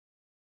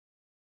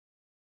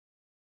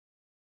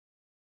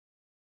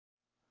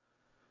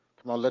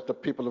Come on, let the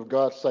people of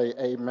God say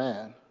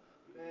amen.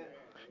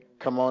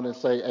 Come on and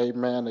say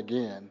amen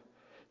again.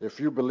 If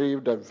you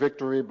believe that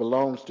victory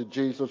belongs to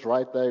Jesus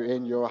right there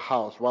in your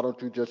house, why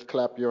don't you just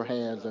clap your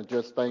hands and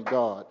just thank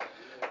God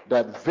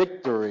that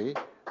victory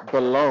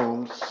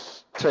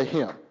belongs to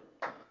him.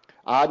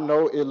 I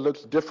know it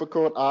looks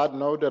difficult. I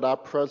know that our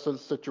present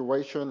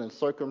situation and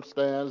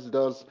circumstance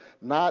does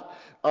not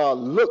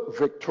look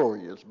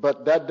victorious,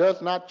 but that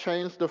does not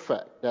change the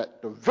fact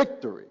that the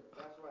victory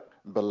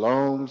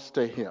belongs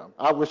to him.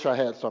 I wish I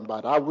had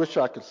somebody. I wish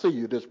I could see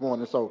you this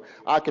morning so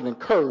I can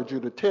encourage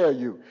you to tell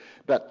you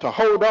that to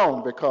hold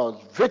on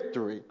because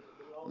victory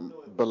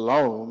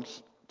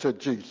belongs to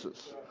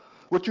Jesus.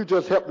 Would you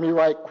just help me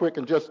right quick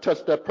and just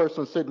touch that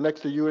person sitting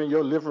next to you in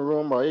your living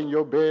room or in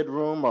your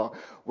bedroom or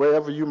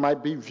wherever you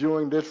might be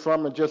viewing this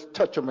from, and just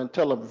touch them and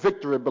tell them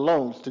victory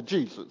belongs to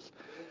Jesus.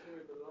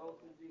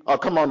 Oh,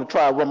 come on and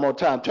try it one more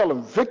time. Tell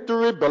them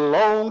victory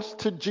belongs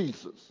to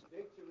Jesus.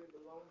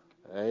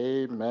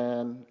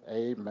 Amen,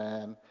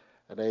 amen,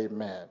 and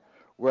amen.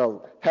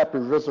 Well, happy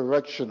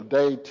Resurrection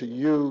Day to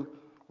you.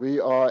 We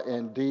are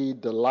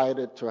indeed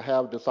delighted to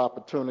have this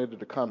opportunity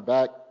to come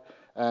back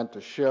and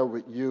to share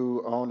with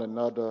you on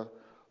another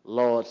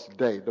Lord's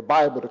Day. The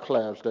Bible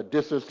declares that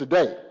this is the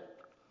day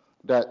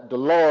that the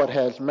Lord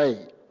has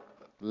made.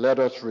 Let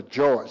us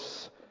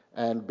rejoice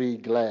and be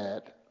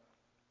glad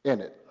in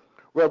it.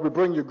 Well, we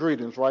bring you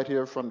greetings right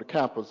here from the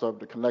campus of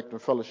the Connecting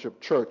Fellowship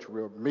Church.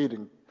 We're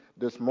meeting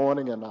this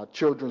morning in our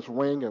children's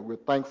wing, and we're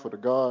thankful to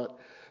God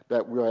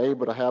that we are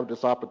able to have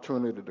this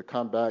opportunity to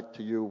come back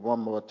to you one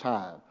more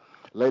time.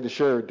 Lady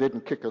Sherry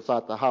didn't kick us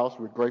out the house.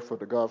 We're grateful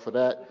to God for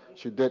that.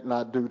 She did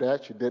not do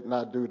that. She did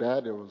not do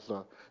that. It was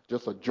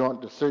just a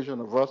joint decision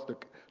of us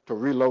to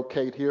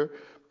relocate here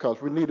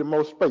because we needed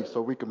more space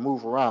so we could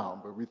move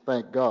around. But we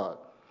thank God.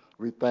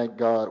 We thank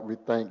God. We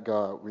thank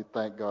God. We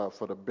thank God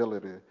for the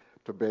ability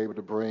to be able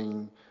to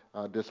bring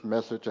this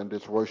message and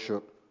this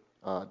worship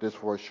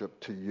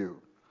to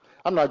you.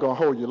 I'm not going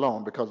to hold you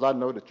long because I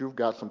know that you've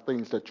got some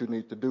things that you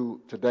need to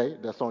do today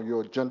that's on your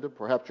agenda.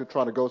 Perhaps you're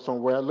trying to go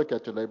somewhere. Look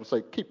at your neighbor and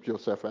say, keep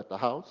yourself at the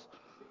house.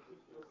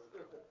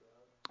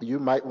 You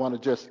might want to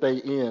just stay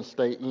in,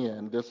 stay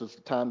in. This is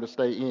the time to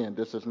stay in.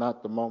 This is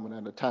not the moment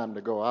and the time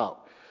to go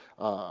out.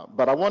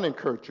 But I want to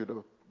encourage you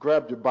to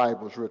grab your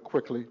Bibles real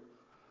quickly.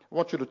 I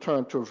want you to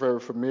turn to a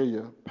very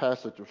familiar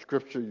passage of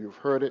Scripture. You've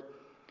heard it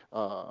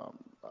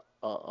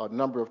a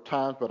number of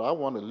times, but I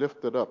want to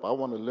lift it up. I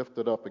want to lift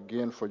it up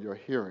again for your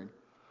hearing.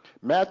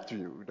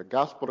 Matthew, the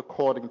Gospel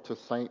according to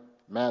St.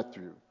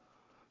 Matthew,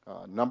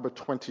 number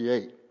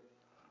 28.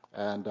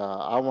 And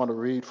I want to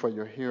read for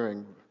your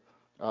hearing,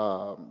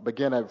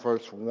 begin at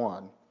verse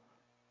 1,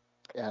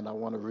 and I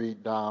want to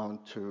read down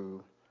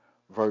to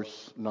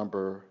verse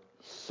number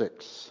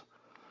 6.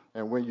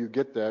 And when you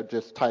get there,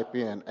 just type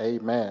in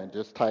amen.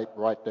 Just type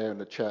right there in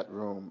the chat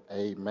room,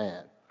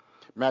 amen.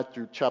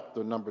 Matthew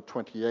chapter number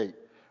 28,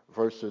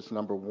 verses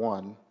number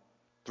 1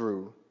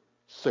 through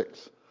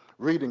 6.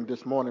 Reading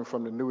this morning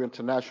from the New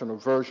International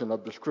Version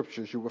of the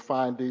Scriptures, you will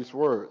find these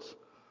words.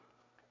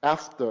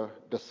 After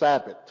the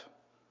Sabbath,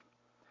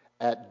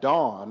 at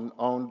dawn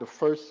on the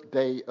first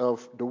day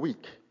of the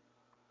week,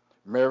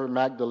 Mary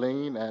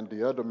Magdalene and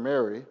the other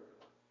Mary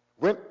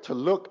went to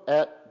look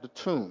at the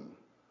tomb.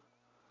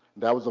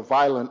 There was a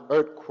violent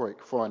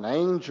earthquake, for an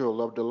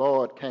angel of the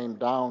Lord came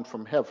down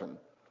from heaven,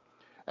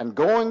 and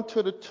going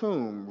to the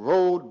tomb,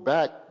 rolled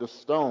back the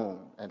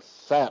stone and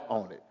sat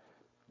on it.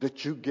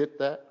 Did you get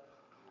that?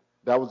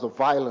 That was a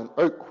violent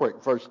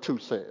earthquake, verse 2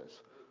 says.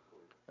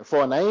 And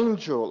for an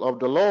angel of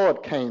the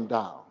Lord came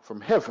down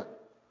from heaven,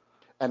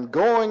 and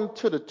going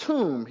to the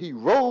tomb, he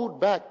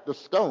rolled back the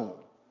stone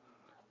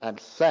and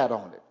sat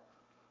on it.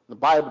 The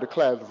Bible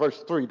declares,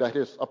 verse 3, that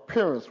his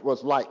appearance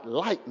was like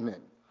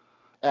lightning,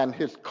 and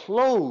his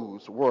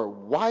clothes were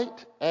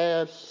white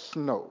as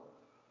snow.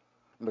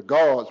 And the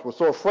guards were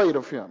so afraid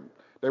of him.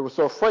 They were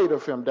so afraid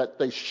of him that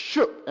they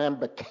shook and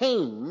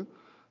became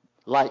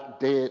like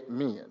dead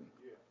men.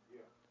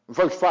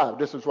 Verse 5,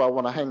 this is where I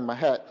want to hang my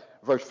hat.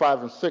 Verse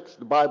 5 and 6,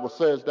 the Bible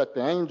says that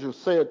the angel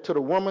said to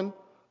the women,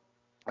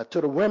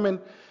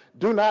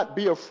 do not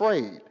be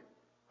afraid,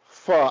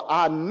 for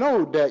I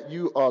know that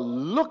you are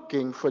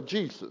looking for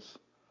Jesus,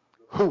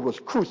 who was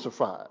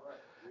crucified.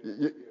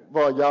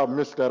 Boy, y'all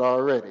missed that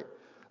already.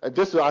 I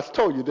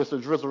told you this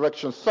is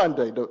Resurrection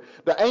Sunday.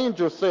 The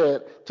angel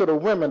said to the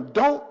women,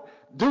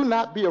 do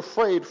not be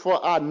afraid,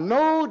 for I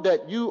know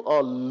that you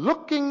are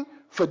looking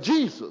for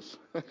Jesus,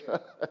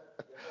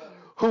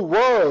 who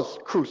was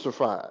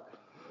crucified.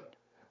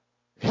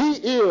 He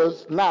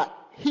is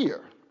not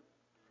here.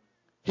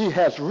 He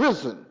has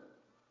risen,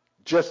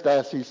 just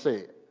as he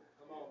said.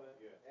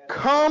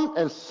 Come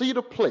and see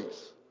the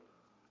place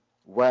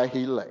where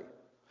he lay.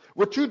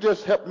 Would you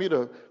just help me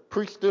to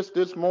preach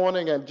this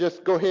morning and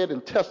just go ahead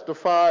and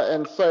testify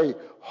and say,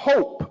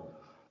 hope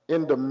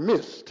in the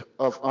midst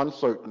of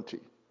uncertainty?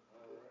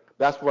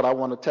 That's what I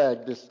want to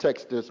tag this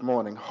text this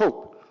morning,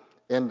 hope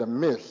in the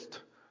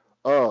midst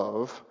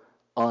of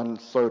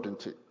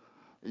uncertainty.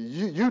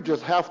 You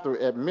just have to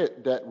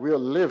admit that we're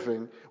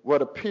living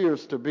what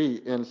appears to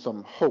be in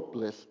some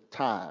hopeless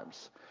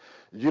times.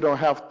 You don't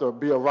have to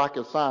be a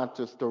rocket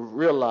scientist to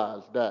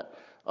realize that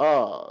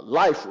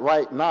life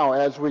right now,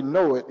 as we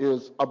know it,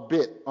 is a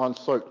bit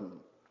uncertain.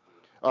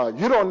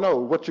 You don't know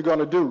what you're going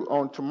to do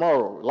on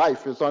tomorrow.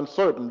 Life is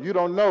uncertain. You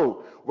don't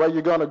know where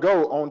you're going to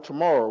go on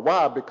tomorrow.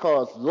 Why?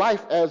 Because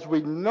life as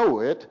we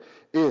know it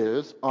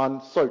is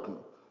uncertain.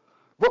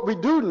 What we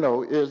do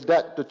know is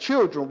that the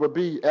children will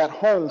be at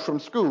home from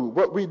school.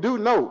 What we do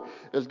know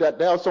is that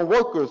there are some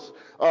workers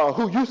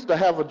who used to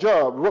have a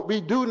job. What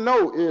we do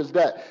know is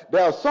that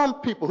there are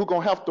some people who are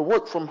going to have to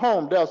work from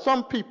home. There are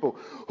some people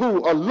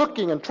who are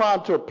looking and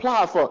trying to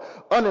apply for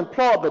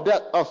unemployment.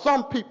 There are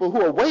some people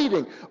who are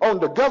waiting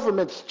on the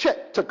government's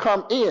check to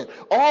come in.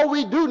 All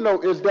we do know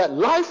is that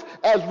life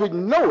as we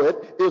know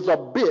it is a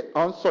bit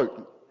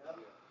uncertain.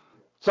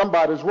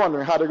 Somebody's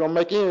wondering how they're going to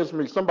make ends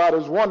meet.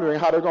 Somebody's wondering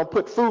how they're going to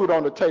put food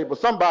on the table.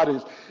 Somebody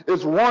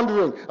is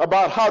wondering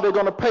about how they're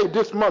going to pay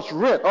this month's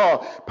rent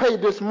or pay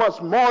this month's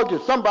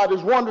mortgage.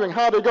 Somebody's wondering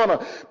how they're going to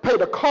pay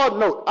the car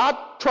note. I'm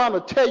trying to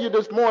tell you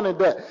this morning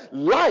that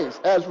life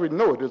as we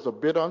know it is a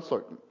bit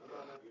uncertain.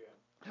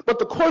 But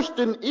the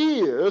question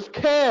is,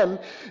 can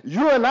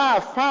you and I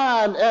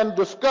find and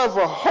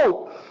discover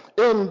hope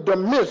in the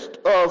midst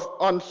of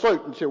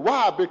uncertainty?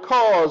 Why?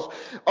 Because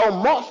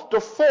on March the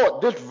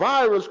 4th, this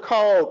virus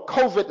called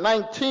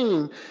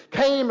COVID-19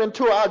 came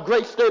into our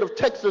great state of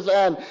Texas,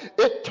 and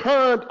it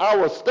turned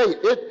our state,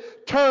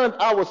 it turned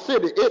our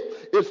city,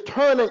 it is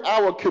turning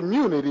our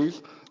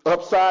communities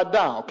upside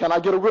down. Can I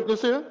get a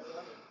witness here?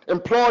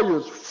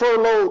 Employers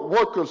furloughed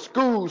workers,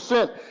 schools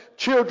sent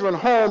children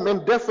home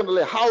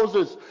indefinitely,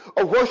 houses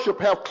of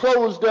worship have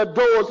closed their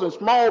doors, and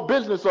small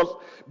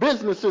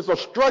businesses are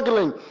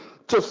struggling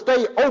to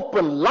stay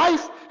open.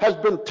 Life has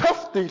been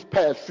tough these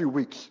past few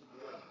weeks.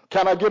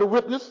 Can I get a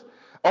witness?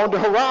 On the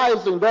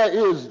horizon, there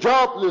is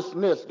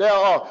joblessness. There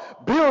are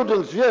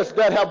buildings, yes,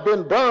 that have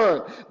been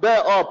burned.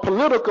 There are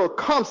political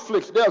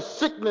conflicts. There's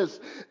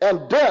sickness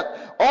and death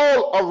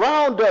all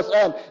around us.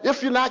 And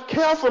if you're not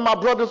careful, my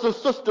brothers and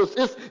sisters,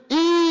 it's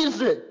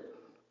easy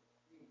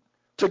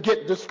to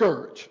get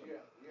discouraged.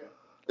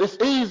 It's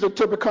easy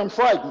to become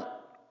frightened.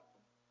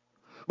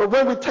 But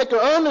when we take an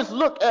earnest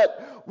look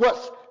at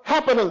what's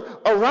happening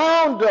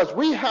around us,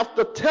 we have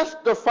to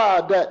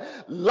testify that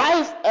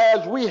life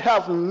as we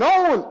have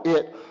known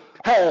it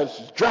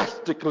has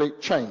drastically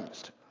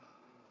changed.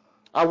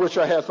 I wish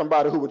I had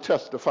somebody who would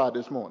testify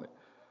this morning.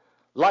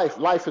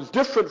 Life is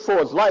different for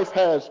us. Life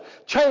has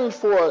changed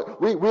for us.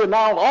 We're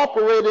now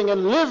operating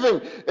and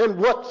living in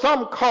what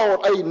some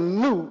call a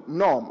new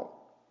normal.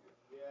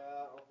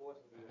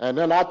 And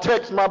then I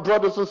text my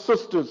brothers and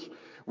sisters,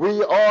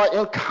 we are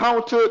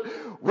encountered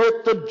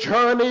with the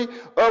journey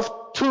of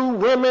two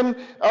women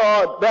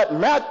that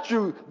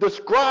Matthew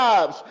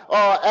describes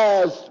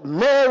as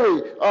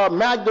Mary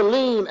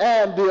Magdalene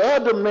and the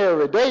other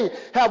Mary. They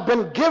have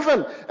been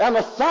given an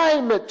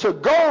assignment to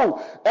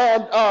go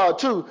and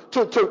to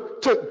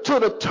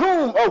the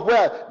tomb of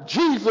where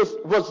Jesus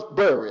was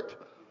buried.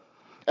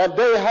 And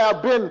they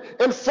have been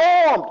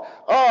informed,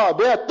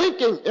 they're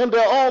thinking in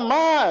their own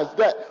minds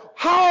that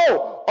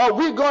how are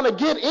we going to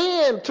get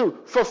in to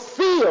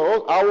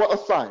fulfill our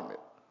assignment?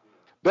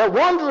 They're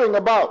wondering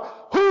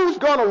about who's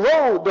going to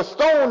roll the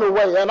stone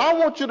away. And I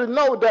want you to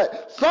know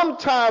that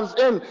sometimes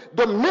in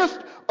the midst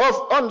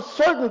of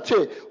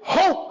uncertainty,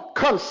 hope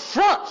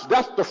confronts.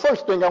 That's the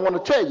first thing I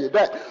want to tell you,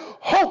 that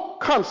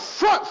hope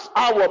confronts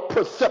our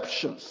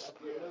perceptions.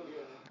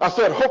 I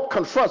said hope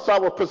confronts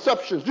our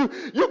perceptions.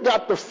 You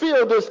got to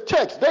feel this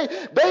text.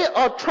 They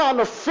are trying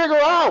to figure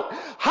out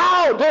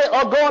how they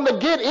are going to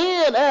get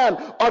in and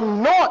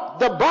anoint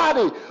the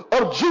body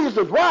of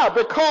Jesus. Why?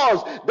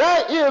 Because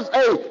there is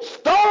a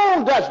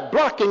stone that's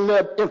blocking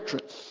their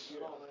entrance.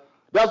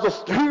 There's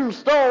a huge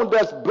stone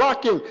that's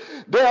blocking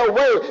their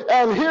way.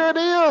 And here it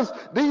is,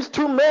 these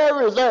two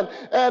Marys and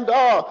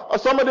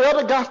some of the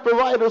other gospel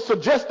writers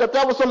suggest that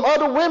there were some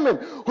other women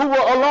who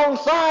were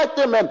alongside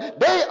them, and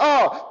they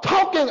are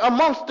talking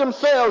amongst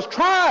themselves,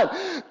 trying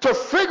to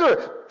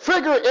figure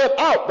it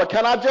out. But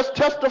can I just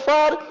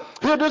testify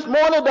here this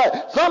morning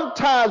that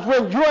sometimes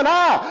when you and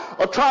I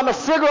are trying to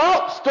figure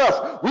out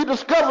stuff, we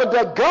discover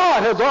that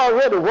God has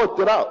already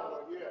worked it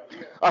out.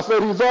 I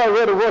said he's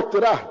already worked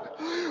it out.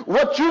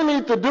 What you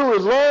need to do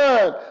is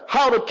learn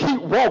how to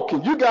keep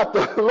walking. You got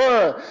to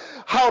learn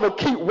how to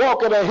keep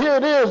walking. And here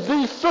it is.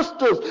 These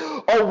sisters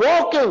are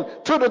walking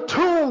to the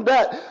tomb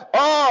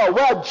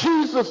where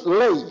Jesus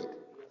laid.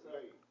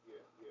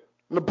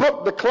 And the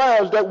book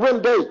declares that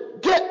when they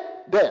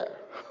get there,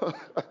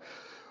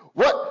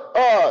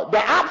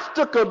 the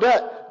obstacle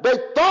that they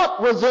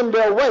thought was in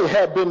their way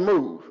had been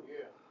moved.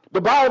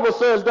 The Bible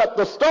says that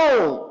the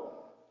stone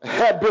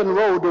had been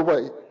rolled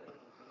away.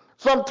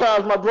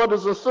 Sometimes, my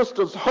brothers and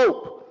sisters,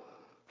 hope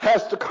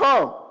has to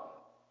come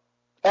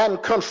and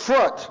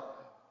confront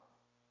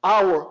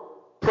our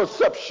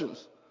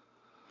perceptions.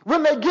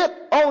 When they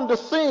get on the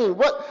scene,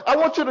 what I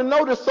want you to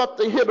notice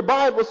something here. The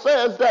Bible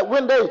says that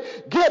when they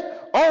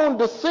get on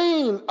the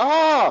scene,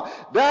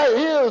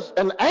 there is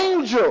an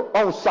angel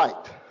on site.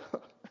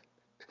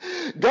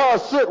 God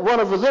sent one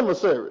of his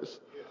emissaries,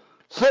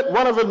 sent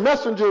one of his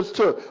messengers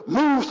to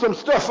move some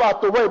stuff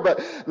out the way. But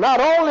not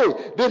only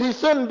did he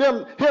send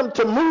him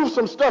to move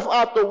some stuff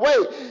out the way,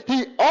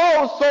 he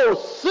also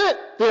sent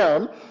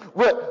them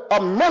with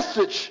a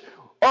message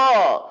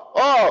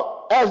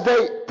as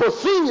they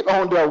proceed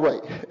on their way.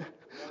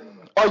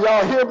 Are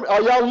y'all here?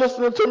 Are y'all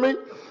listening to me?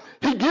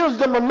 He gives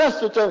them a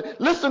message, and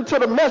listen to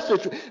the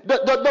message.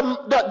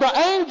 The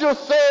angel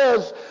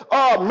says,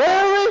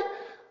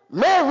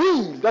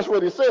 Mary, that's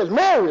what he says,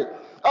 Mary,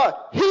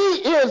 he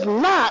is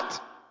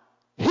not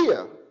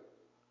here.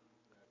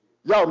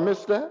 Y'all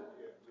missed that?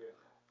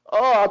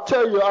 Oh, I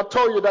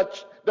told you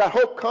that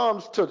hope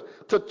comes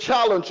to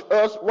challenge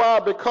us. Why?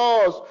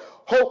 Because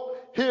hope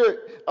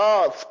here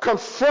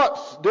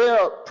confronts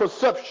their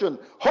perception.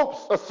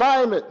 Hope's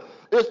assignment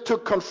is to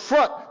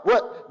confront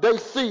what they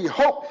see.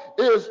 Hope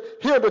is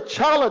here to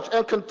challenge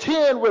and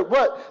contend with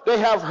what they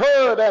have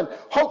heard, and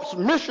hope's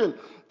mission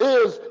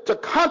is to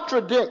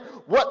contradict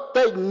what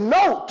they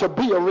know to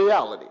be a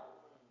reality.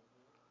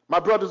 My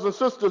brothers and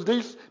sisters,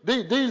 these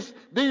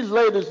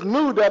ladies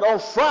knew that on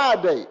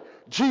Friday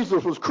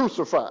Jesus was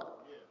crucified.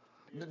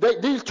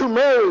 These two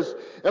Marys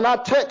in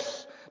our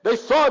text, they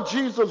saw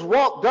Jesus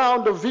walk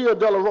down the Via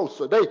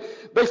Dolorosa.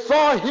 They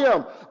saw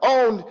him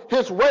on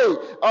his way,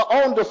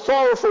 on the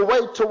sorrowful way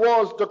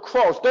towards the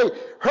cross. They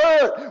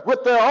heard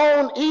with their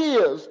own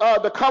ears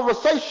the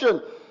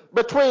conversation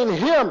between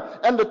him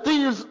and the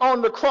thieves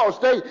on the cross.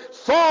 They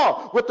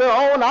saw with their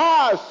own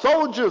eyes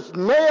soldiers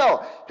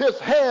nail his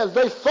hands.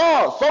 They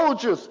saw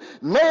soldiers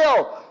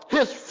nail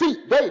his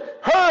feet. They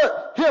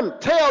heard him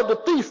tell the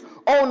thief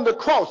on the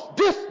cross,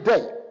 "This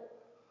day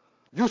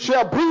you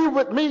shall be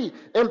with me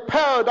in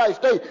paradise."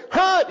 They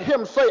heard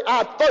him say,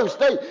 "I thirst."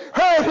 They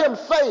heard him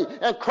say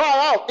and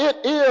cry out, "It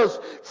is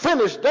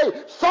finished." They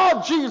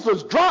saw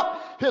Jesus drop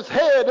his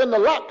head in the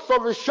laps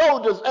of his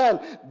shoulders and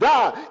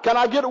die. Can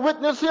I get a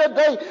witness here?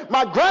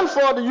 My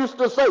grandfather used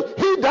to say,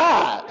 "He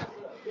died."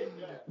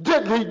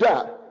 Didn't he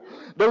die?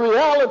 The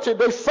reality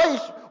they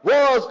faced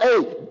was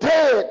a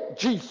dead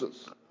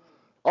Jesus.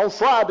 On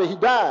Friday, he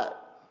died.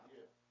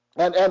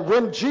 And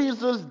when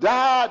Jesus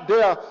died,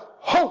 their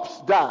hopes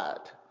died.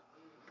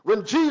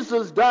 When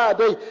Jesus died,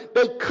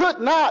 they could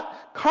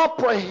not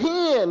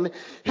comprehend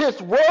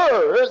his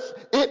words,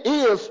 "It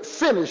is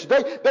finished."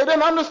 They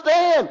didn't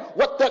understand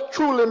what that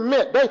truly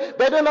meant. They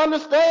didn't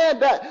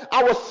understand that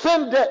our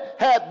sin debt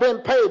had been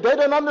paid. They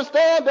didn't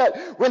understand that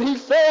when he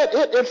said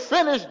 "it is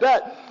finished,"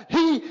 that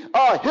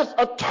his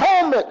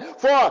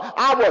atonement for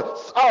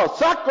our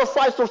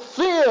sacrifice of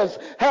sins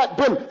had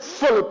been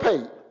fully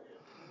paid.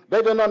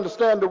 They didn't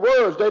understand the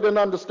words. They didn't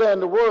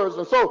understand the words.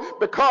 And so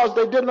because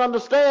they didn't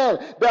understand,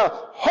 their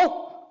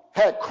hope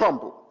had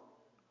crumbled.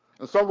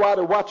 And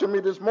somebody watching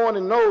me this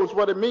morning knows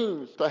what it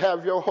means to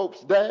have your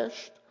hopes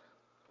dashed.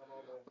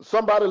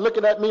 Somebody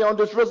looking at me on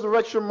this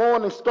resurrection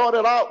morning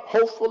started out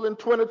hopeful in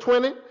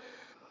 2020.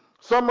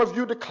 Some of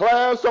you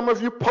declared, some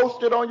of you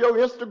posted on your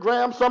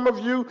Instagram, some of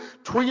you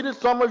tweeted,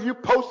 some of you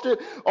posted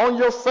on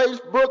your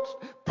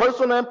Facebook,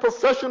 personal and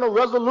professional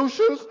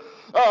resolutions.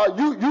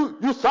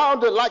 You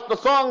sounded like the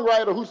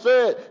songwriter who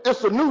said,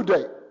 "It's a new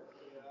day.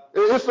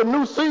 It's a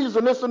new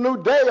season. It's a new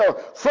day. A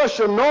fresh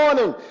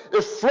anointing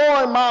is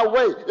flowing my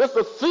way. It's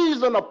a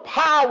season of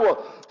power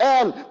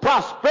and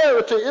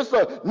prosperity. It's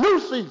a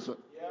new season."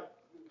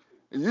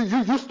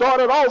 You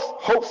started off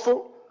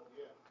hopeful.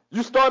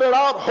 You started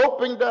out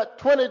hoping that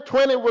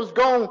 2020 was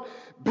going to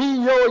be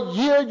your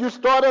year. You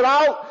started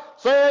out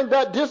saying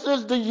that this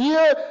is the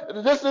year,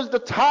 this is the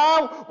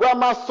time where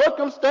my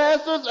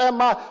circumstances and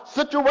my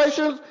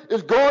situations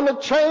is going to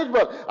change.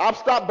 But I've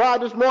stopped by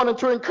this morning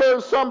to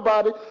encourage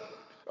somebody.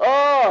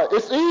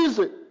 It's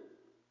easy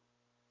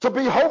to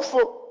be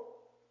hopeful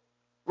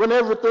when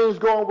everything's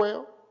going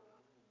well.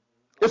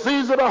 It's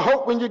easy to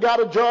hope when you got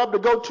a job to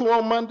go to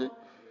on Monday.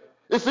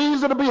 It's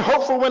easy to be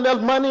hopeful when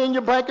there's money in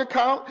your bank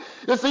account.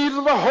 It's easy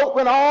to hope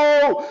when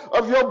all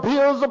of your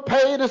bills are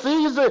paid. It's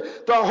easy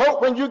to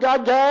hope when you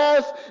got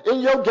gas in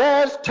your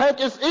gas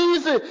tank. It's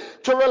easy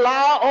to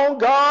rely on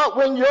God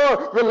when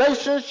your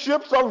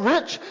relationships are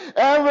rich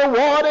and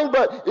rewarding.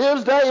 But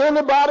is there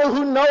anybody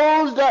who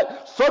knows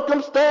that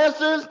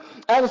circumstances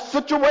and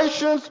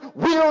situations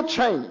will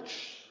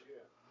change?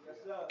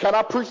 Can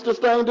I preach this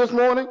thing this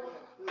morning?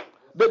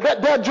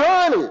 Their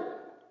journey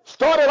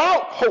started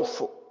out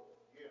hopeful.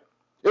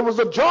 It was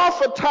a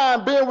joyful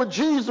time being with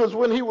Jesus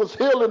when he was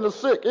healing the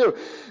sick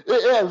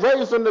and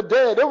raising the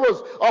dead. It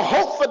was a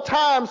hopeful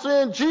time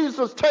seeing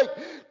Jesus take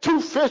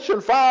 2 fish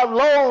and 5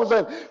 loaves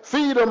and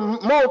feed a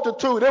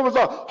multitude. It was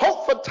a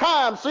hopeful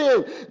time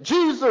seeing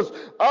Jesus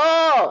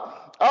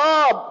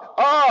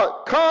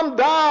come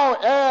down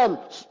and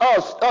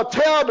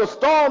tell the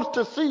storms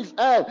to cease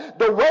and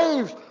the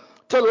waves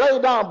to lay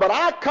down. But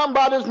I come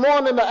by this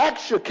morning to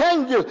ask you,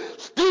 can you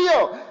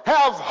still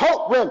have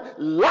hope when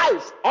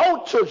life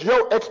alters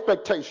your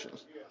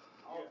expectations?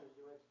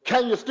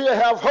 Can you still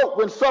have hope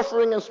when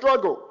suffering and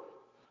struggle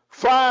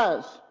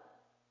finds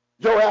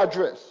your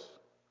address?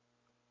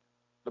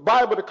 The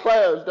Bible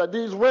declares that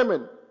these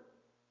women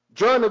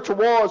journeyed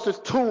towards his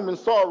tomb in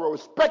sorrow,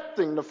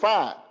 expecting to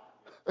find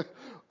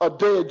a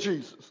dead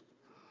Jesus.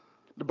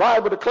 The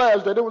Bible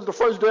declares that it was the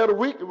first day of the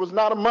week. It was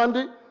not a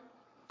Monday,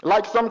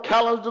 like some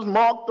calendars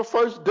mark the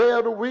first day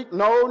of the week.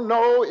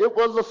 No, it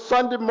was a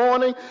Sunday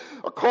morning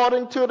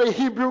according to the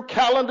Hebrew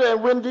calendar.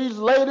 And when these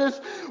ladies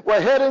were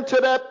heading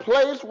to that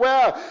place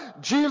where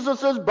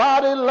Jesus'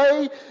 body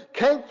lay,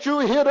 can't you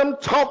hear them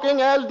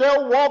talking as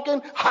they're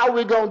walking? How are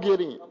we going to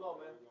get in?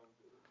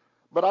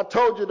 But I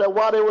told you that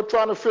while they were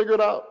trying to figure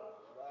it out,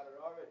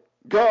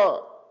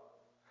 God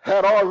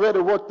had already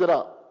worked it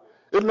out.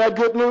 Isn't that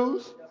good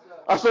news?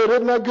 I said,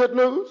 isn't that good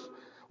news?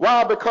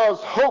 Why? Because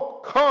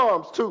hope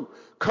comes to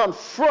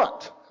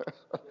confront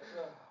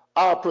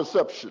our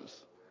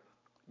perceptions.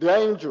 The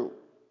angel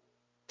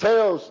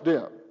tells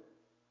them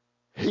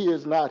he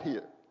is not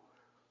here.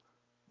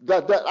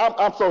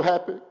 I'm so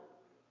happy.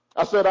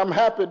 I said, I'm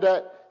happy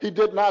that he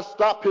did not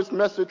stop his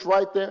message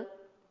right there,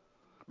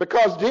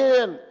 because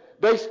then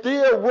they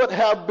still would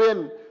have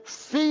been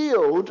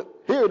filled,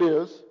 here it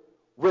is,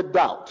 with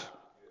doubt.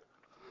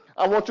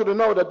 I want you to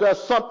know that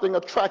there's something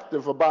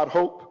attractive about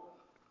hope.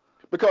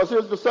 Because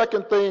here's the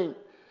second thing.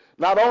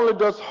 Not only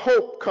does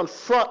hope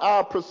confront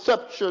our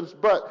perceptions,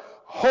 but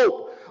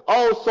hope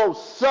also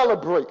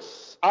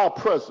celebrates our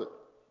present.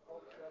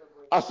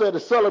 I said it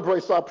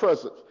celebrates our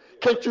presence.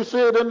 Can't you see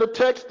it in the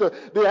text?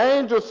 The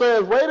angel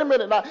says, wait a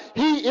minute now,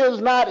 he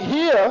is not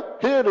here.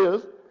 Here it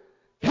is.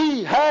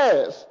 He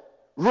has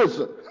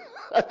risen.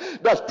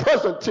 That's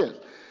present tense.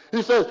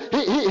 He says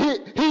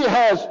he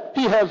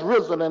has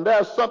risen, and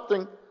there's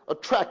something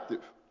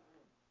attractive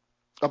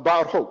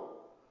about hope.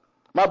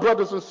 My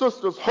brothers and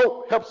sisters,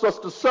 hope helps us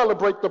to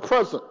celebrate the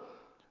present,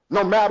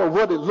 no matter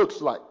what it looks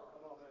like.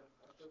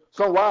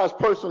 Some wise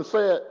person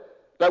said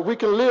that we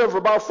can live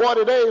about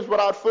 40 days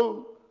without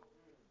food.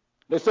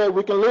 They said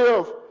we can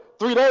live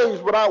 3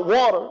 days without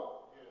water,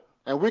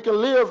 and we can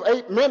live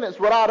 8 minutes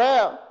without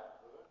air,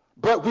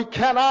 but we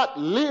cannot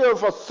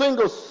live a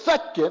single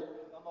second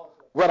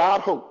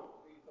without hope.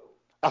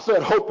 I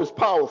said hope is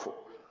powerful.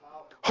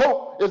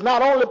 Hope is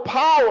not only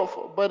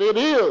powerful, but it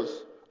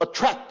is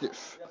attractive.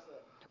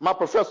 My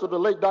professor, the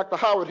late Dr.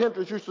 Howard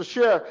Hendricks, used to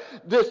share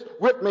this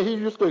with me. He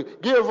used to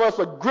give us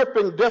a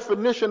gripping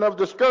definition of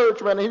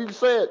discouragement. And he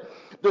said,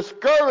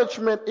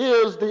 discouragement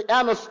is the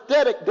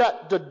anesthetic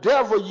that the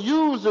devil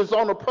uses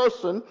on a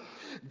person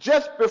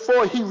just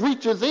before he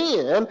reaches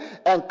in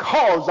and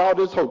calls out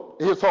his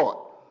heart.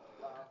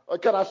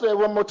 Can I say it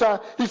one more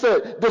time? He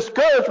said,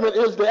 discouragement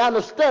is the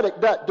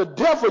anesthetic that the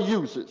devil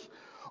uses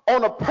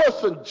on a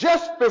person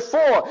just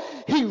before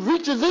he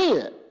reaches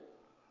in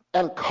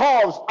and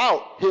carves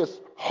out his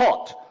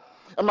heart.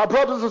 And my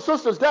brothers and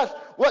sisters, that's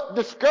what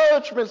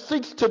discouragement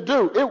seeks to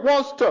do. It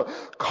wants to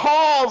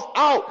carve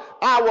out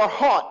our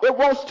heart. It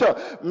wants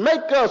to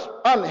make us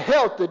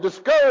unhealthy.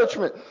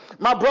 Discouragement,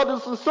 my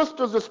brothers and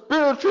sisters, is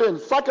spiritually and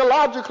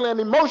psychologically and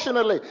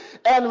emotionally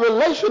and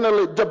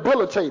relationally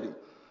debilitating.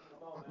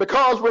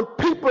 Because when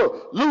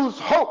people lose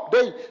hope,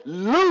 they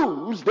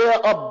lose their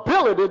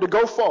ability to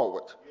go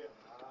forward.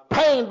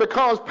 Pain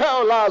becomes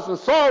paralyzing.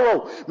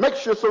 Sorrow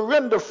makes you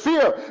surrender.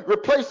 Fear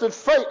replaces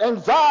faith.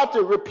 Anxiety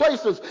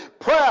replaces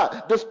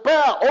prayer.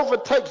 Despair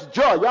overtakes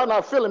joy. Y'all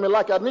not feeling me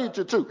like I need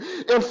you to.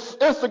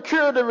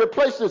 Insecurity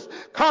replaces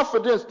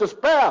confidence.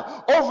 Despair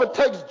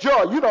overtakes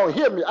joy. You don't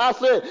hear me. I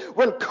said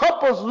when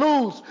couples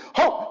lose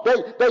hope,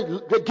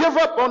 they give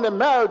up on their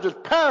marriages.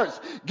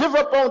 Parents give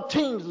up on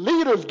teams.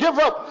 Leaders give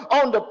up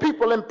on the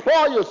people.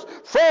 Employers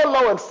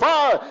furlough and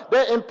fire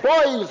their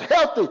employees.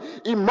 Healthy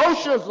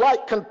emotions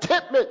like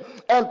contentment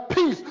and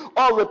peace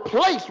are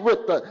replaced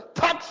with the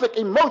toxic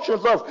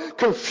emotions of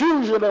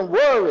confusion and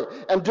worry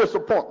and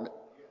disappointment.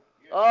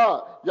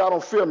 Y'all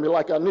don't feel me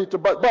like I need to,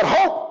 but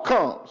hope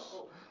comes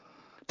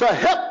to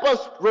help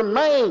us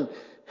remain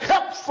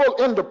helpful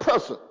in the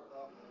present.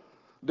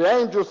 The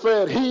angel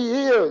said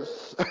he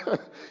is,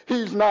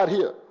 he's not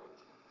here.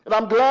 And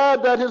I'm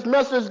glad that his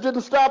message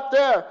didn't stop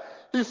there.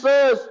 He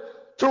says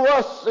to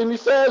us, and he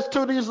says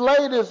to these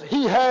ladies,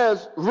 he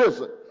has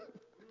risen.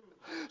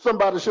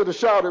 Somebody should have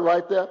shouted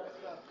right there.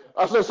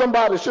 I said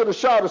somebody should have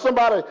shouted.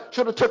 Somebody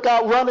should have took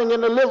out running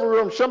in the living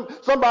room.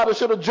 Somebody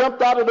should have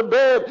jumped out of the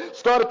bed,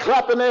 started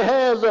clapping their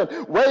hands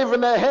and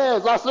waving their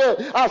hands. I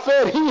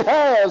said he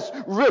has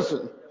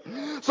risen.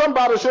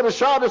 Somebody should have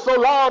shouted so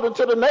loud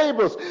until the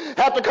neighbors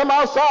had to come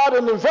outside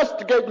and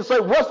investigate and say,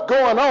 what's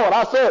going on?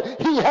 I said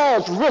he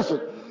has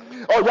risen.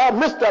 Oh, y'all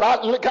missed that.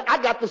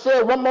 I got to say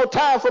it one more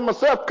time for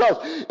myself because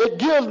it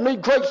gives me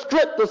great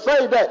strength to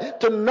say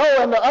that, to know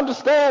and to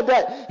understand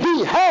that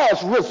he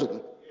has risen.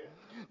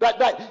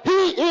 That he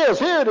is,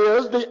 here it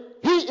is,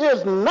 he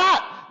is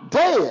not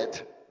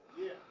dead.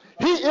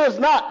 He is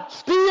not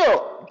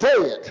still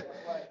dead.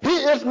 He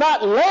is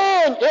not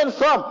laying in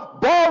some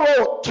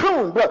borrowed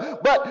tomb.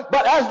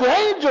 But as the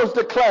angels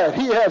declared,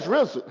 he has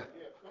risen.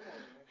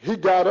 He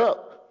got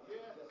up.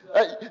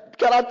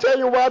 Can I tell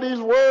you why these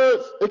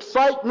words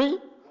excite me?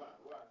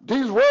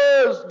 These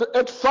words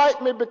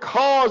excite me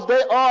because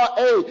they are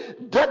a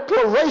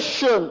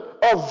declaration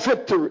of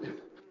victory.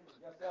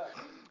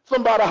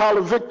 Somebody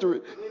holler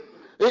victory.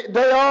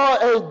 They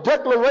are a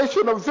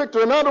declaration of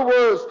victory. In other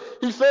words,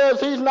 he says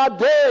he's not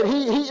dead.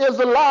 He is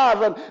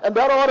alive. And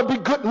that ought to be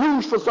good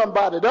news for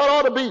somebody. That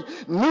ought to be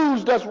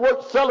news that's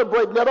worth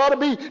celebrating. That ought to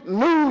be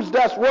news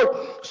that's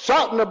worth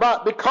shouting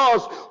about,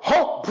 because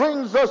hope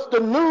brings us the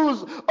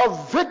news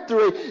of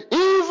victory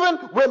even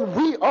when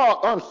we are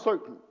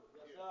uncertain.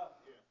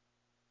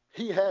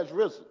 He has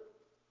risen.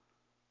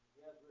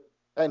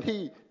 And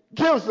he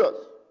gives us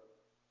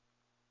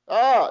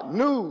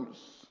news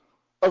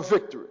of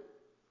victory.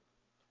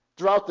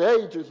 Throughout the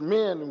ages,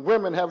 men and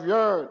women have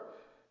yearned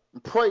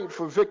and prayed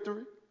for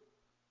victory.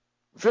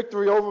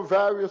 Victory over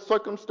various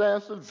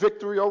circumstances,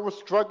 victory over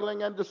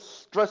struggling and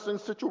distressing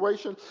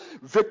situations,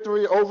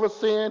 victory over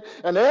sin.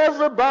 And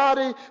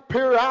everybody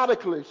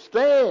periodically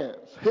stands,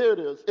 here it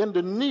is, in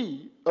the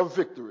need of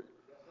victory.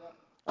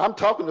 I'm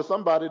talking to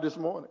somebody this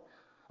morning.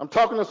 I'm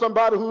talking to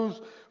somebody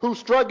who's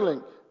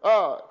struggling,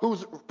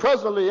 who's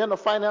presently in a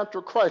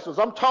financial crisis.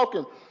 I'm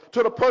talking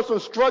to the person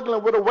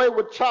struggling with a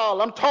wayward child.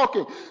 I'm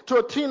talking to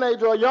a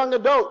teenager or a young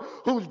adult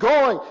who's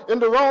going in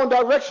the wrong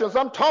directions.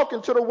 I'm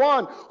talking to the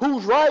one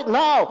who's right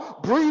now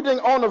breathing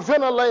on a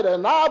ventilator.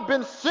 And I've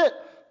been sent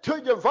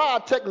to you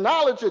via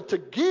technology to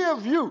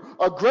give you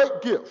a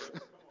great gift.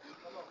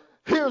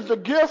 Here's the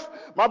gift,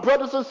 my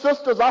brothers and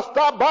sisters. I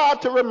stopped by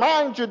to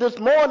remind you this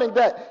morning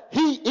that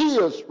he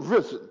is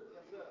risen.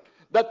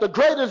 That the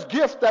greatest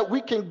gift that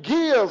we can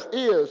give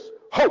is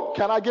hope.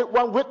 Can I get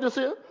one witness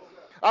here?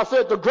 I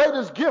said the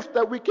greatest gift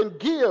that we can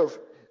give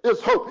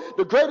is hope.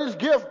 The greatest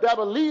gift that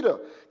a leader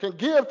can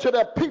give to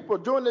their people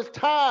during this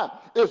time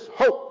is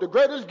hope. The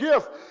greatest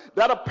gift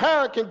that a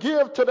parent can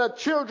give to their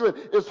children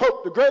is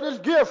hope. The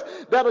greatest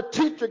gift that a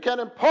teacher can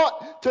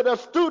impart to their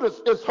students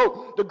is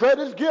hope. The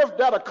greatest gift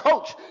that a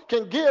coach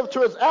can give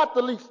to his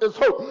athletes is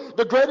hope.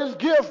 The greatest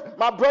gift,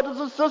 my brothers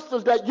and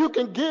sisters, that you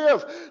can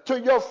give to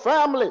your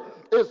family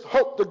is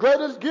hope. The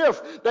greatest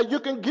gift that you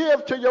can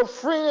give to your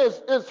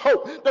friends is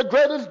hope. The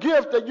greatest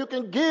gift that you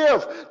can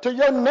give to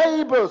your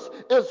neighbors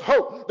is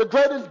hope. The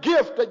greatest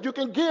gift that you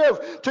can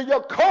give to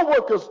your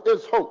coworkers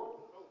is hope.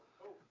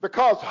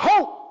 Because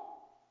hope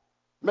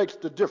makes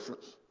the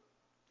difference.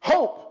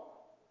 Hope,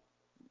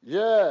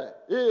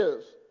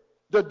 is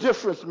the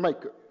difference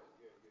maker.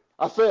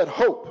 I said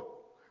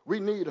hope. We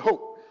need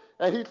hope.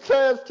 And he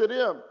says to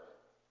them,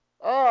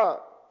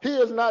 he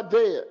is not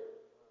dead.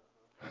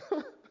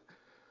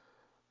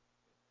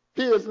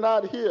 He is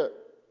not here.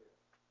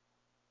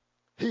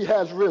 He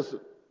has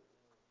risen,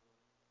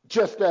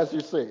 just as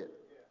he said.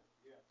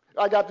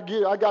 I got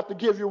to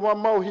give you one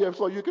more here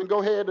so you can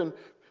go ahead and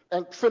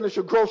finish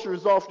your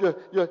groceries off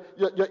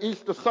your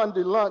Easter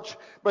Sunday lunch.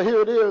 But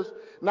here it is.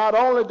 Not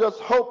only does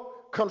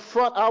hope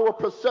confront our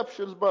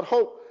perceptions, but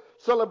hope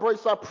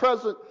celebrates our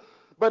present,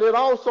 but it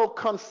also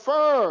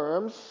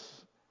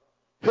confirms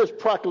his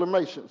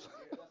proclamations.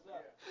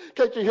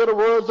 Can't you hear the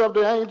words of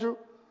the angel?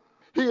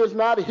 He is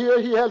not here.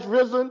 He has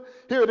risen.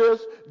 Here it is.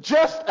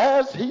 Just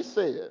as he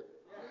said.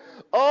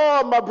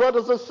 Oh, my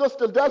brothers and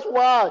sisters, that's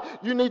why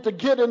you need to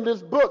get in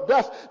this book.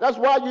 That's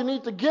why you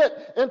need to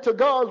get into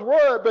God's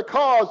word,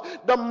 because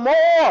the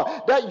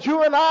more that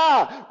you and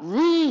I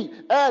read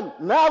and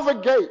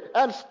navigate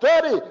and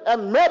study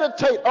and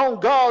meditate on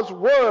God's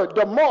word,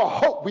 the more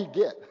hope we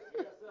get.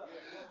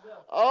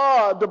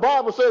 The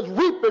Bible says,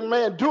 weeping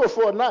may endure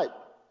for a night,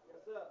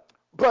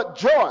 but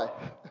joy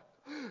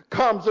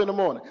comes in the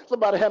morning.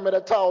 Somebody hand me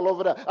that towel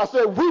over there. I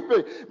said,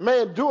 weeping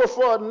may endure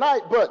for a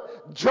night,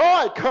 but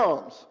joy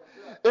comes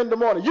in the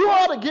morning. You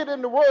ought to get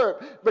in the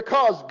word,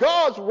 because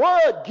God's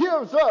word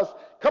gives us,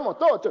 come on,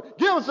 throw it to,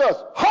 gives us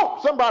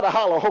hope. Somebody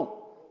holler hope.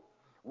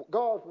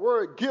 God's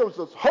word gives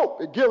us hope.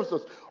 It gives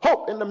us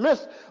hope in the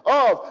midst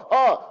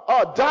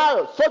of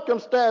dire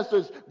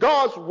circumstances.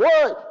 God's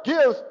word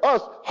gives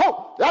us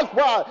hope. That's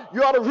why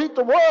you ought to read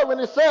the word when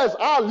it says,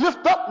 I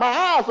lift up my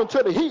eyes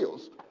unto the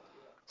hills,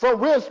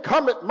 from whence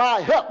cometh my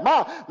help.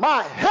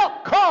 My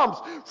help comes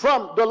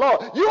from the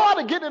Lord. You ought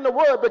to get in the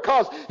word,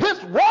 because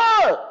his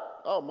word,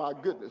 oh my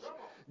goodness,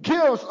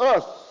 gives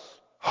us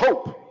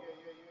hope.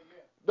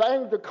 The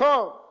angel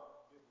comes.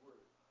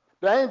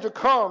 The angel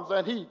comes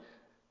and he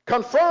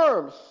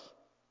confirms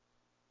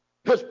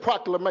his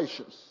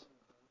proclamations.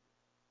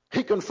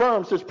 He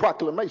confirms his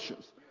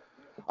proclamations.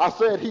 I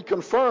said he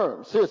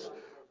confirms his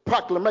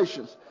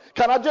proclamations.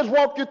 Can I just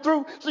walk you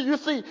through? So you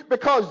see,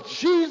 because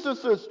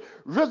Jesus'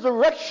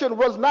 resurrection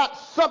was not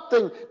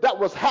something that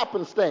was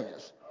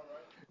happenstance.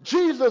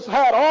 Jesus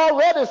had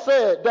already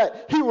said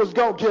that he was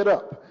going to get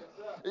up.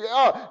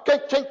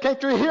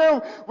 Can't you hear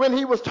him when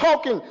he was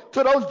talking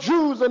to those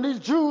Jews, and these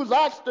Jews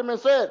asked him and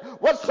said,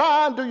 what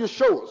sign do you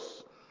show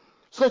us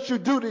since you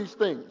do these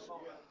things?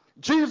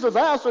 Jesus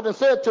answered and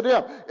said to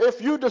them,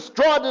 if you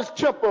destroy this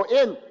temple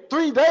in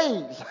 3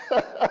 days,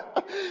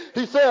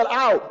 he said,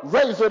 I'll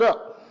raise it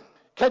up.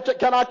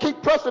 Can I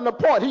keep pressing the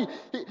point?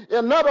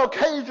 Another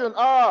occasion,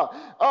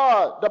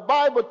 the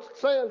Bible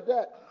says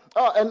that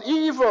An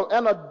evil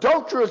and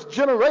adulterous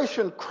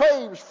generation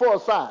craves for a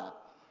sign,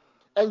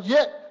 and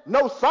yet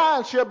no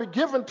sign shall be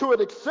given to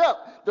it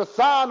except the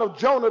sign of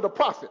Jonah the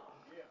prophet.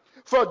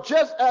 For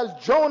just as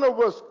Jonah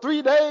was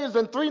 3 days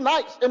and 3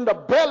 nights in the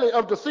belly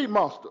of the sea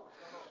monster,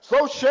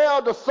 so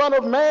shall the Son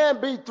of Man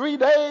be 3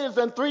 days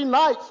and 3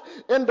 nights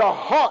in the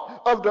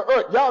heart of the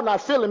earth. Y'all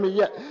not feeling me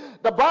yet.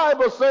 The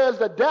Bible says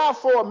that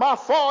therefore my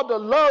Father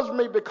loves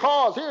me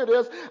because, here it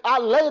is, I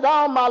lay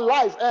down my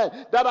life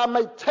and that I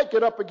may take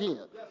it up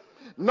again.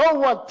 No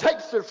one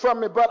takes it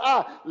from me, but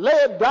I lay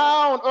it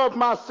down of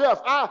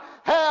myself. I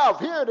have,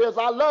 here it is,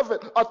 I love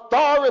it,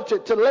 authority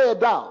to lay it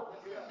down.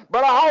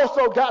 But I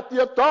also got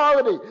the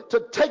authority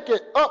to take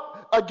it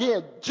up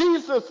again.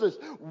 Jesus'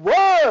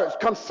 words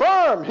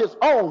confirm his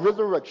own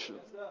resurrection.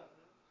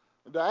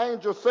 The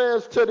angel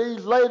says to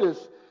these ladies,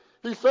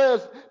 he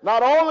says,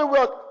 not only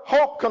will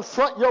hope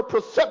confront your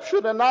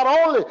perception, and not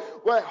only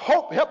will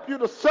hope help you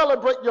to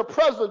celebrate your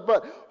presence,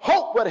 but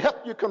hope would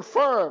help you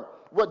confirm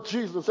what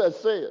Jesus has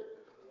said.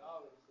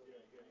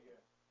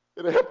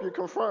 It'll help you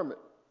confirm it.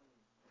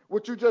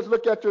 Would you just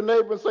look at your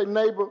neighbor and say,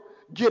 neighbor,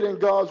 get in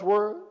God's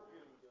word?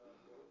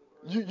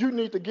 You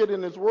need to get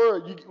in his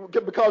word,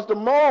 because the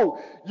more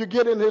you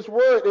get in his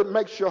word, it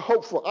makes you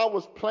hopeful. I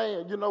was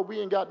playing, we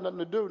ain't got nothing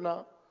to do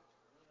now.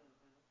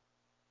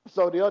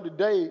 So the other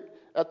day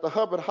at the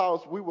Hubbard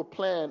house, we were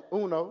playing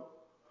Uno.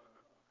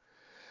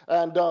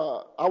 And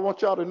I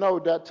want y'all to know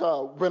that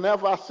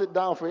whenever I sit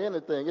down for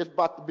anything, it's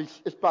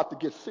about to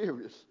get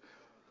serious.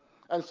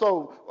 And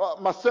so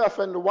myself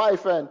and the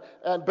wife and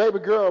baby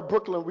girl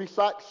Brooklyn, we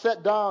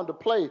sat down to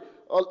play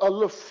a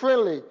little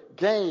friendly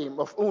game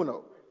of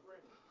Uno.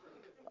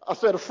 I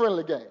said a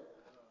friendly game.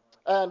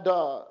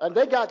 And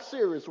they got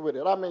serious with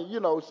it. I mean,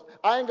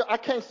 I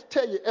can't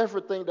tell you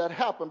everything that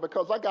happened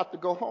because I got to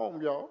go home,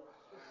 y'all.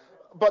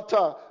 But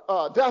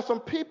there are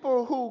some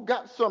people who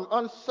got some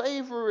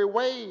unsavory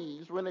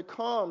ways when it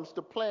comes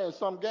to playing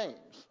some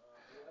games.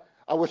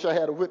 I wish I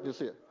had a witness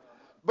here.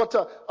 But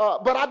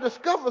I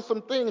discovered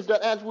some things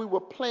that as we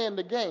were playing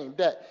the game,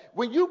 that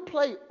when you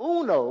play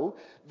Uno,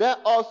 there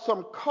are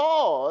some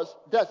cards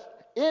that's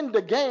in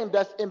the game,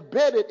 that's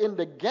embedded in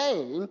the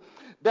game,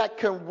 that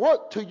can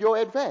work to your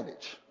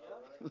advantage.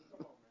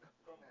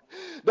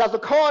 There's a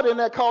card in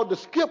there called the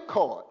skip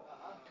card.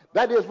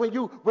 That is when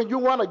you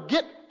want to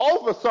get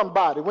over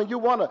somebody, when you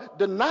want to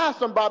deny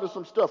somebody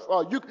some stuff,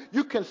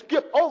 you can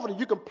skip over them.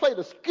 You can play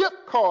the skip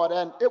card,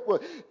 and it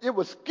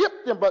will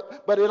skip them,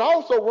 but it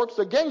also works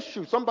against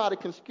you. Somebody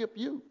can skip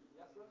you.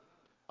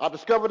 I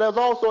discovered there's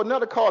also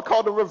another card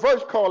called the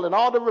reverse card, and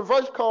all the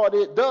reverse card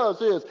it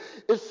does is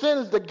it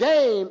sends the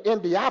game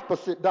in the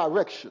opposite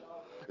direction.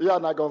 Y'all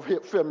not going to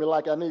feel me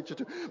like I need you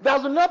to.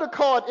 There's another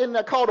card in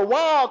there called a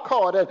wild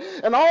card.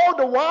 And all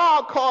the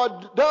wild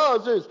card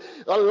does is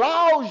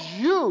allows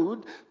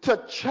you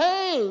to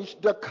change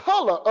the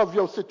color of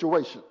your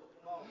situation.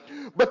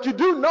 But you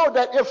do know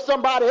that if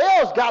somebody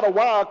else got a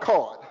wild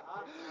card,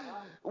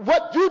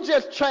 what you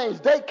just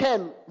changed, they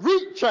can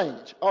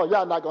rechange. Oh,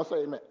 y'all not going to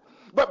say amen.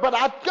 But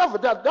I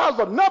discovered that there's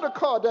another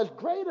card that's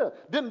greater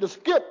than the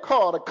skip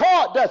card, a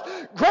card that's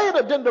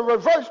greater than the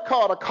reverse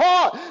card, a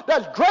card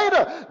that's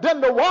greater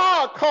than the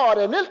wild card,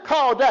 and it's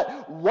called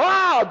that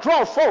wild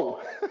draw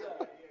forward.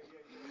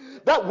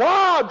 That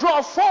wild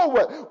draw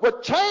forward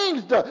would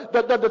change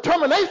the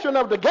determination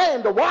of the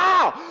game. The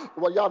wild,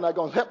 well, y'all not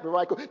going to help me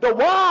right quick. The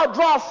wild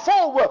draw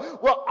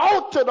forward will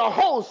alter the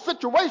whole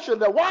situation.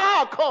 The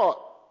wild card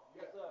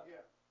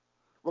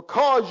will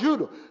cause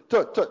you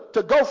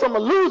to go from a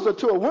loser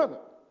to a winner.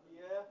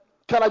 Yeah.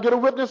 Can I get a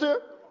witness here?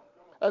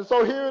 And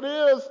so here it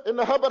is in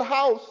the Hubbard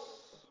house.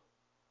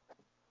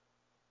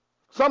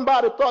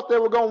 Somebody thought they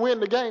were going to win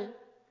the game.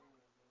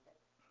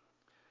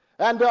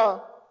 And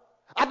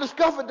I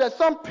discovered that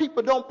some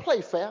people don't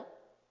play fair.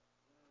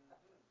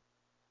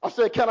 I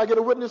said, can I get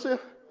a witness here?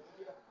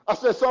 I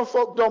said, some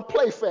folk don't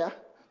play fair.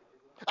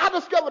 I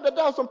discovered that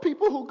there are some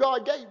people who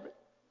God gave me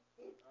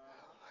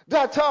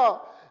that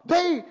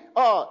they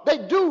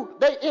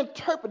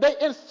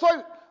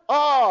insert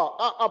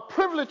a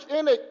privilege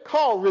in it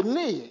called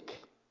renege.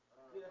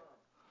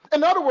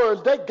 In other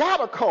words, they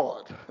got a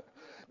card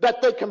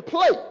that they can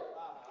play,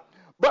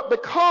 but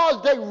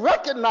because they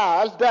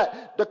recognize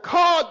that the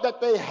card that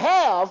they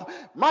have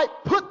might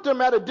put them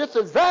at a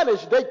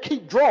disadvantage, they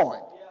keep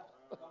drawing.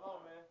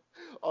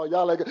 Oh,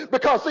 y'all like it?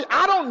 Because see,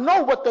 I don't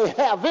know what they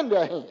have in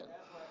their hand.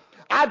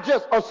 I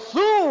just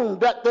assume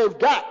that they've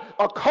got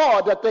a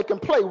card that they can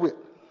play with.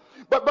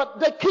 But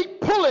they keep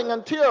pulling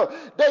until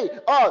they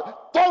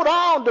throw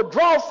down the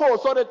draw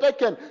forward so that they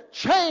can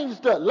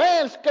change the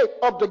landscape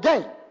of the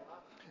game.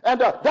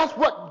 And that's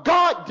what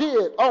God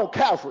did on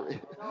Calvary.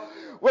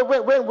 When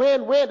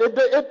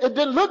it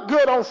didn't look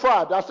good on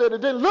Friday. I said it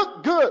didn't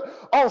look good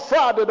on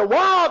Friday. The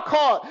wild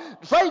card,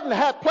 Satan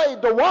had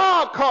played the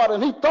wild card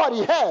and he thought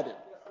he had it.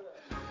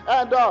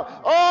 And don't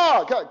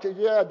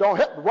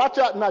help me. Watch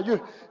out now.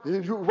 You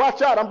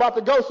watch out. I'm about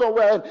to go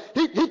somewhere. And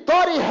he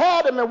thought he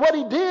had him, and what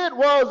he did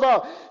was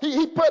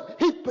he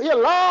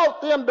allowed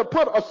them to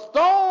put a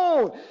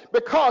stone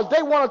because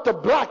they wanted to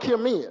block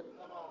him in.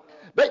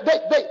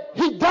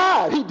 He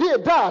died. He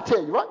did die, I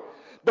tell you, right?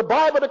 The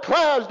Bible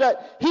declares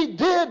that he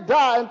did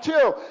die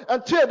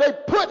until they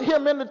put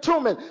him in the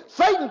tomb, and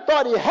Satan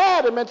thought he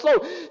had him, and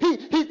so he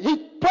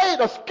played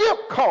a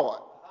skip card.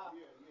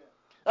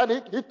 And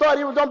he thought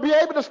he was going to be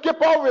able to skip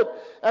over it.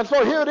 And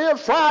so here it is,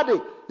 Friday.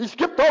 He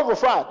skipped over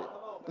Friday.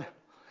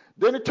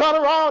 Then he turned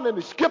around and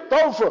he skipped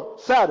over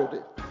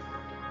Saturday.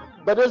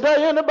 But is there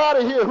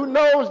anybody here who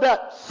knows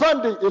that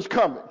Sunday is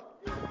coming?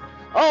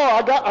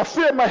 Oh, I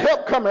feel my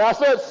help coming. I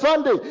said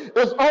Sunday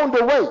is on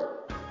the way.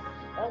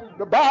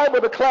 The Bible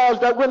declares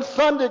that when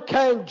Sunday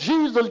came,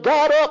 Jesus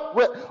got up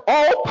with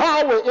all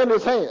power in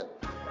his hand.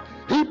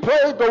 He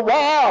played the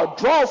wild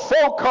draw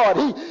four card.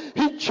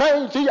 He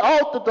changed, he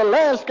altered the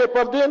landscape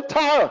of the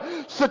entire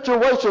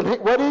situation.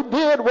 What he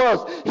did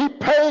was he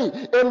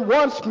paid in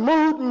one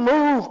smooth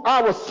move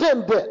our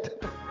sin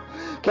debt.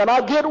 Can I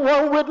get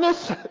one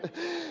witness?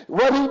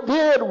 What he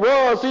did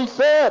was he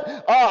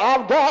said,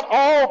 I've got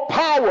all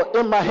power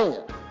in my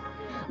hand.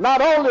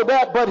 Not only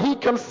that, but he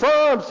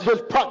confirms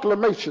his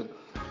proclamation.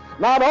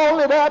 Not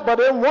only that, but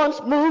in one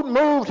smooth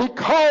move, he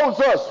calls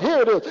us,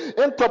 here it is,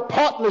 into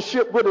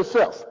partnership with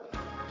himself.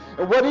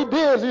 And what he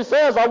did is he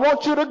says, I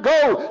want you to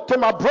go to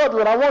my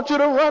brethren. I want you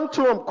to run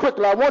to them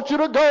quickly. I want you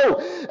to go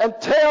and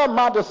tell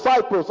my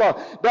disciples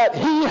that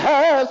he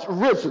has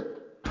risen.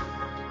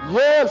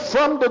 Yes,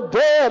 from the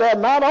dead.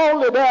 And not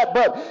only that,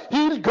 but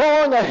he's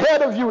going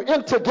ahead of you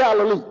into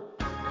Galilee.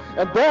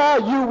 And there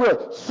you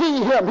will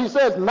see him. He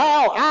says,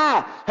 now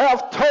I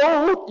have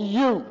told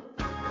you.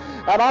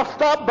 And I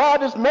stopped by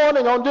this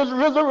morning on this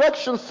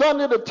Resurrection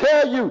Sunday to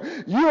tell you,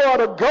 you ought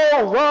to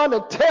go run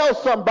and tell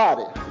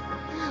somebody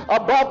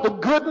about the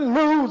good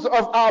news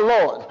of our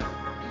Lord.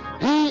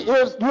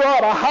 You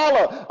ought to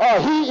holler,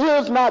 he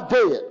is not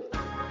dead,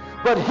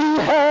 but he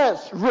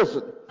has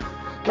risen.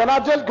 Can I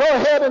just go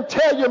ahead and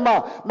tell you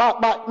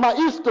my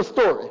Easter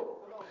story?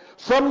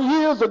 Some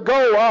years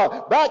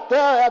ago, back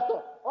there at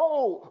the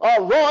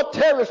Royal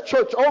Terrace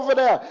Church over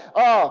there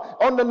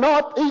on the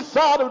northeast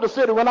side of the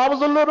city, when I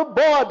was a little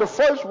boy, the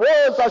first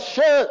words I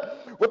shared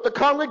with the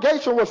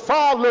congregation was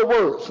 5 little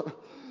words.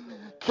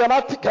 Can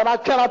I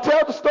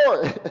tell the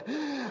story?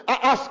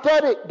 I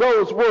studied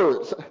those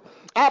words.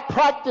 I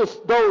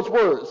practiced those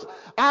words.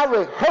 I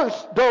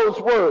rehearsed those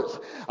words.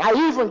 I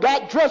even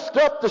got dressed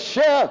up to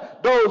share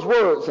those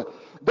words.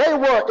 They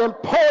were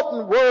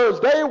important words.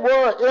 They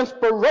were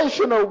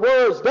inspirational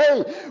words.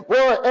 They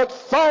were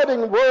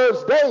exciting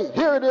words.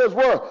 Here it is,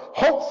 were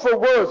hopeful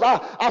words.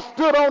 I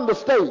stood on the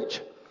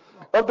stage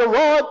of the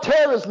Royal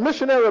Terrace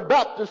Missionary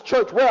Baptist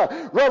Church,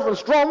 where Reverend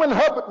Strowman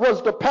Hubbard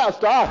was the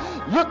pastor.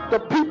 I looked the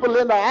people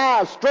in the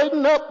eyes,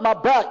 straightened up my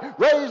back,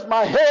 raised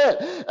my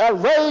head,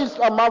 and raised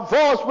my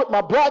voice with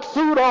my black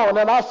suit on,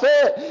 and I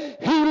said,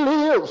 he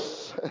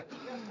lives.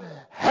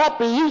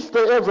 Happy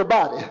Easter,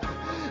 everybody.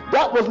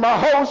 That was my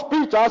whole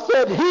speech. I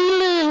said, he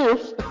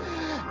lives.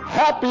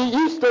 Happy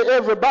Easter,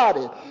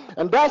 everybody.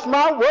 And that's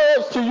my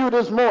words to you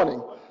this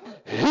morning.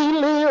 He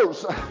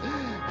lives.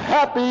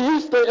 Happy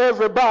Easter,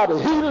 everybody.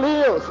 He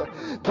lives.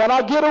 Can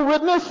I get a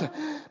witness?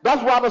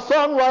 That's why the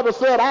songwriter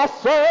said, I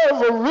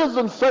serve a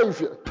risen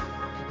Savior.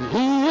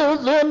 He is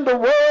in the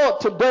world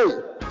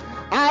today.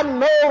 I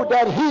know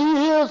that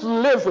he is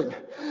living.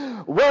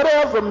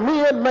 Whatever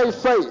men may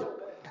say,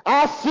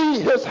 I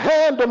see his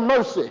hand of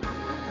mercy.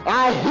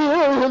 I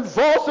hear his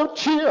voice of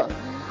cheer.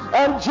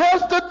 And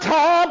just the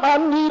time I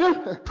need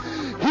him,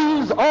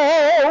 he's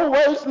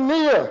always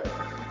near.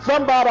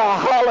 Somebody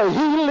holler, he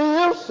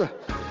lives.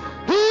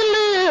 He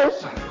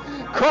lives.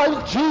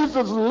 Christ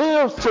Jesus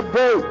lives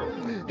today.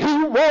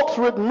 He walks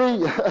with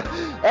me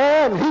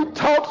and he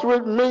talks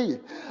with me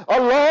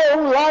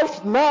along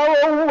life's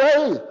narrow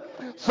way.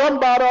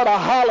 Somebody ought to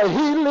holler,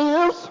 he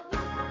lives.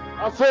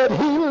 I said,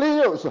 he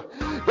lives.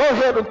 Go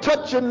ahead and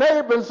touch your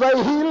neighbor and say,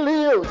 he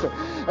lives.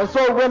 And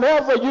so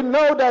whenever you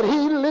know that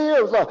he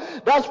lives,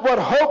 that's what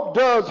hope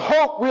does.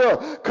 Hope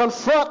will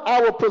confront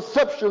our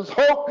perceptions.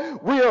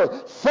 Hope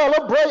will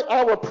celebrate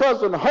our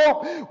present.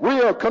 Hope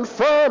will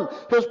confirm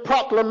his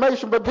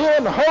proclamation. But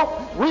then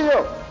hope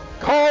will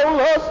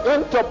call us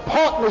into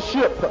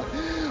partnership.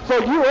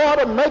 So you ought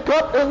to make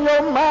up in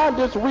your mind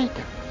this week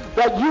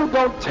that you're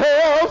going to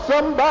tell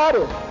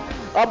somebody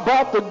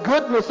about the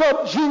goodness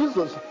of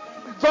Jesus.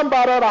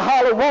 Somebody ought to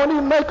holler, won't he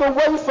make a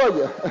way for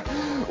you?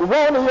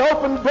 Won't he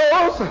open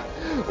doors?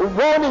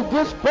 Won't he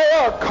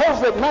dispel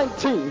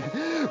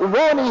COVID-19?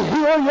 Won't he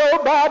heal your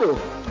body?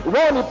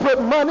 Won't he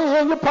put money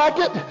in your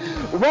pocket?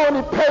 Won't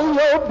he pay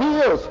your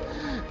bills?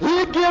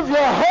 He'll give you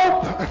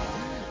hope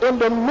in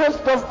the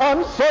midst of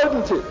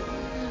uncertainty.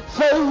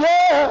 Say,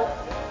 yeah,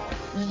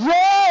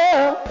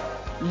 yeah,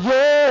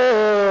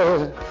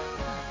 yeah.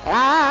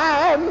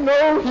 I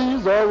know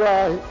he's all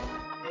right.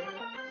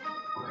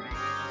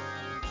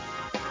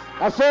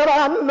 I said,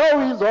 I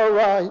know he's all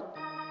right.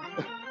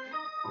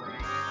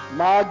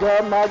 My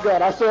God, my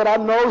God. I said, I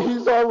know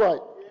he's all right.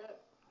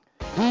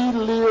 He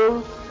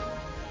lives.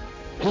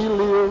 He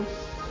lives.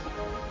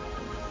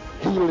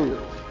 He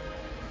lives.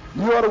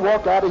 You ought to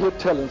walk out of here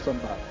telling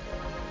somebody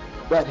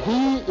that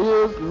he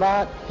is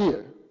not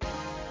here,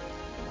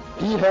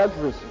 He has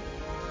risen,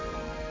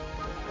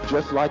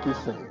 just like he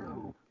said.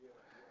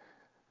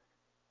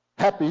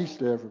 Happy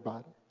Easter,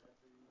 everybody.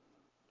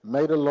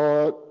 May the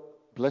Lord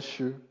bless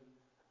you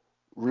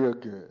real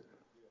good.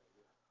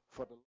 For the